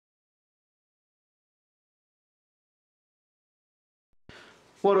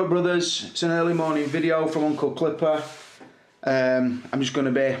What up, brothers? It's an early morning video from Uncle Clipper. I'm just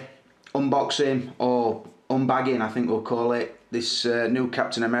going to be unboxing or unbagging, I think we'll call it, this new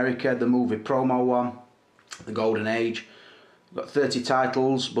Captain America, the movie promo one, the Golden Age. Got 30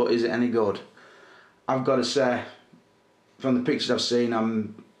 titles, but is it any good? I've got to say, from the pictures I've seen,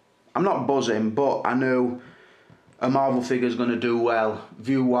 I'm not buzzing, but I knew a Marvel figure is going to do well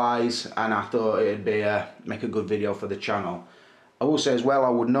view-wise, and I thought it'd be make a good video for the channel. I will say as well, I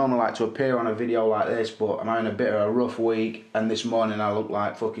would normally like to appear on a video like this, but I'm having a bit of a rough week, and this morning I look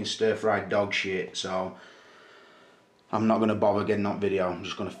like fucking stir-fried dog shit, so I'm not going to bother getting that video. I'm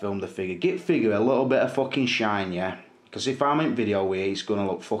just going to film the figure. Give figure a little bit of fucking shine, yeah? Because if I'm in video with it, it's going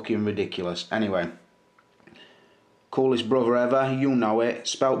to look fucking ridiculous. Anyway, coolest brother ever, you know it.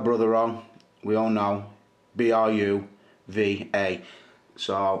 Spelt brother wrong, we all know. B-R-U-V-A.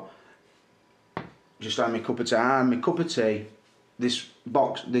 So, just had my cup of tea. And my cup of tea, this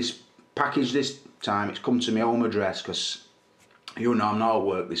box, this package this time, it's come to my home address because, you know, I'm not at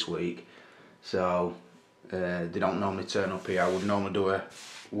work this week. So, they don't normally turn up here. I would normally do a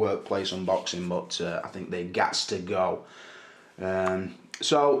workplace unboxing, but I think they gats to go.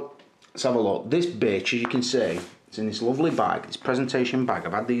 So, let's have a look. This bitch, as you can see, it's in this lovely bag, this presentation bag.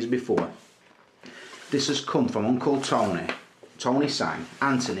 I've had these before. This has come from Uncle Tony. Tony Sang.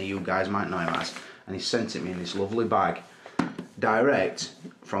 Anthony, you guys might know him as. And he sent it me in this lovely bag. Direct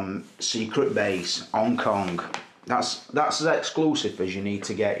from Secret Base, Hong Kong. That's as exclusive as you need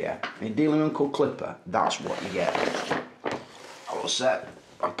to get, yeah. When you're dealing with Uncle Clipper, that's what you get. I will say,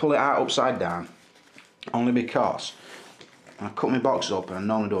 I pull it out upside down. Only because I cut my boxes up and I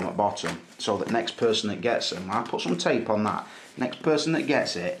normally do them at bottom. So that next person that gets them, I put some tape on that. Next person that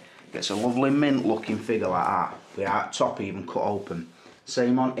gets it, gets a lovely mint looking figure like that, with that top even cut open.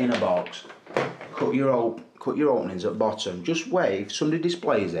 Same on inner box. Cut your openings at bottom. Just wave, if somebody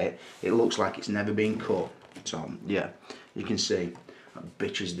displays it, it looks like it's never been cut. So yeah, you can see that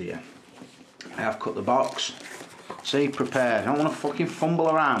bitch is there. I have cut the box. See, prepared. I don't want to fucking fumble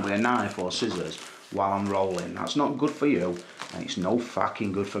around with a knife or scissors while I'm rolling. That's not good for you, and it's no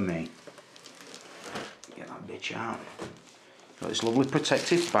fucking good for me. Get that bitch out. Got this lovely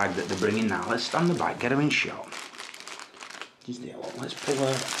protective bag that they're bringing now. Let's stand the bag, get her in shot. Just there, look. Let's pull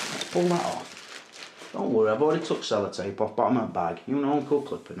that off. Don't worry, I've already took sellotape off bottom of my bag. You know Uncle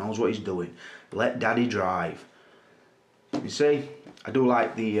Clipper knows what he's doing. Let Daddy drive. You see, I do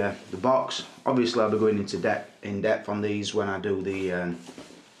like the box. Obviously, I'll be going in depth on these when I do the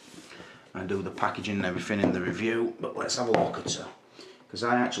packaging and everything in the review. But let's have a look at her, because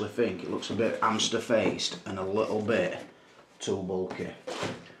I actually think it looks a bit hamster faced and a little bit too bulky.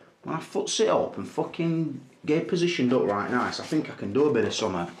 When I foots it up and fucking get positioned up right nice, I think I can do a bit of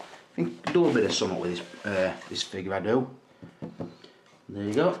something. I think I can do a bit of something with this figure. I do. There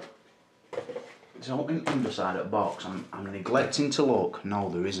you go. It's all in the underside of the box. I'm neglecting to look. No,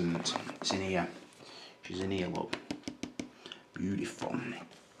 there isn't. It's in here. She's in here, look. Beautiful.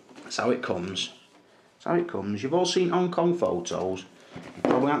 That's how it comes. That's how it comes. You've all seen Hong Kong photos. You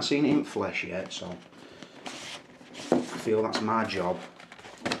probably haven't seen it in flesh yet, so I feel that's my job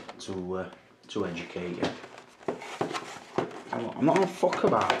to educate you. I'm not gonna fuck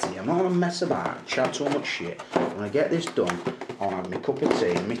about here. I'm not gonna mess about, chat too much shit. When I get this done, I'll have my cup of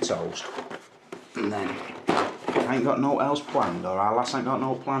tea and my toast. And then, I ain't got no else planned, or our lass ain't got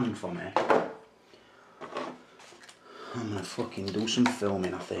no plan for me, I'm gonna fucking do some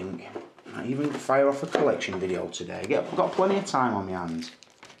filming, I think. I might even fire off a collection video today. I've got plenty of time on my hands.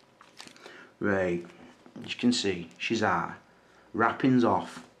 Right, as you can see, she's out. Wrapping's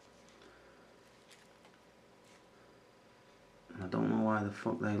off. I don't know why the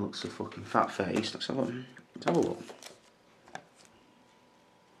fuck they look so fucking fat-faced. Let's have a look.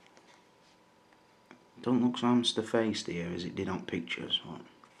 Don't look so hamster-faced here as it did on pictures. What?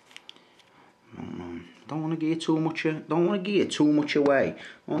 I don't know. Don't want to give you too much. Don't want to give you too much away.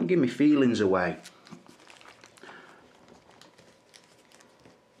 I want to give my feelings away.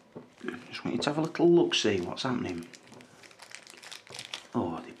 Just want you to have a little look, see what's happening.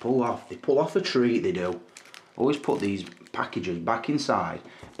 Oh, they pull off a treat. They do. Always put these packages back inside,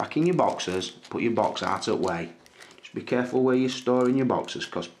 back in your boxes. Put your box out of the way. Just be careful where you're storing your boxes,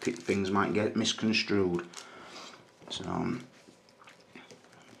 because things might get misconstrued. So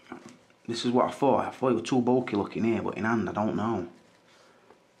this is what I thought. I thought it was too bulky looking here, but in hand I don't know.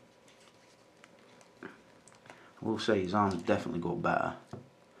 I will say his arms definitely got better.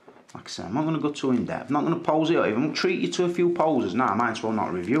 Like I said, I'm not going to go too in depth. I'm not going to pose it up. If I'm going to treat you to a few poses now, I might as well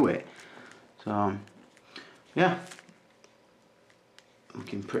not review it. So yeah,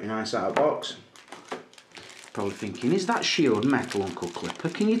 looking pretty nice out of box. Probably thinking, is that shield metal, Uncle Clipper?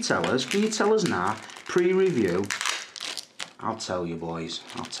 Can you tell us? Can you tell us now? Pre-review. I'll tell you, boys.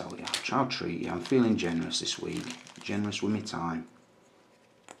 I'll tell you. I'll treat you. I'm feeling generous this week. Generous with my time.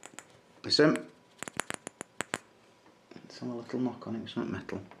 Listen. Let's have a little knock on it. It's not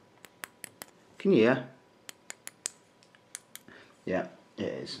metal. Can you hear? Yeah, it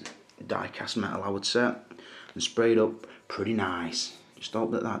is. Die-cast metal, I would say. And sprayed up pretty nice. Just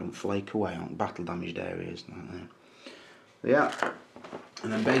hope that don't flake away on battle damaged areas. Yeah.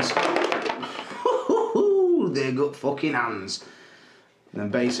 And then basically, they got fucking hands. And then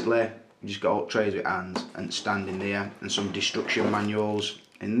basically, you just got trays with hands and stand in there, and some destruction manuals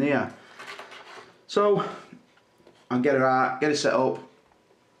in there. So I'll get it out, get it set up.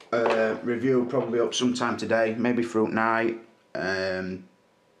 Review probably up sometime today, maybe through night.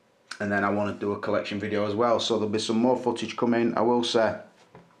 And then I want to do a collection video as well, so there'll be some more footage coming. I will say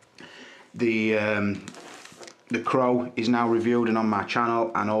the Crow is now reviewed and on my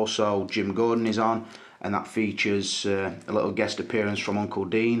channel, and also Jim Gordon is on, and that features a little guest appearance from Uncle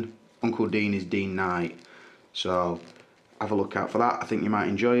Dean. Uncle Dean is Dean Knight, so have a look out for that. I think you might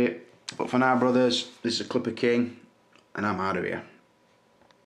enjoy it. But for now, brothers, this is Clipper King, and I'm out of here.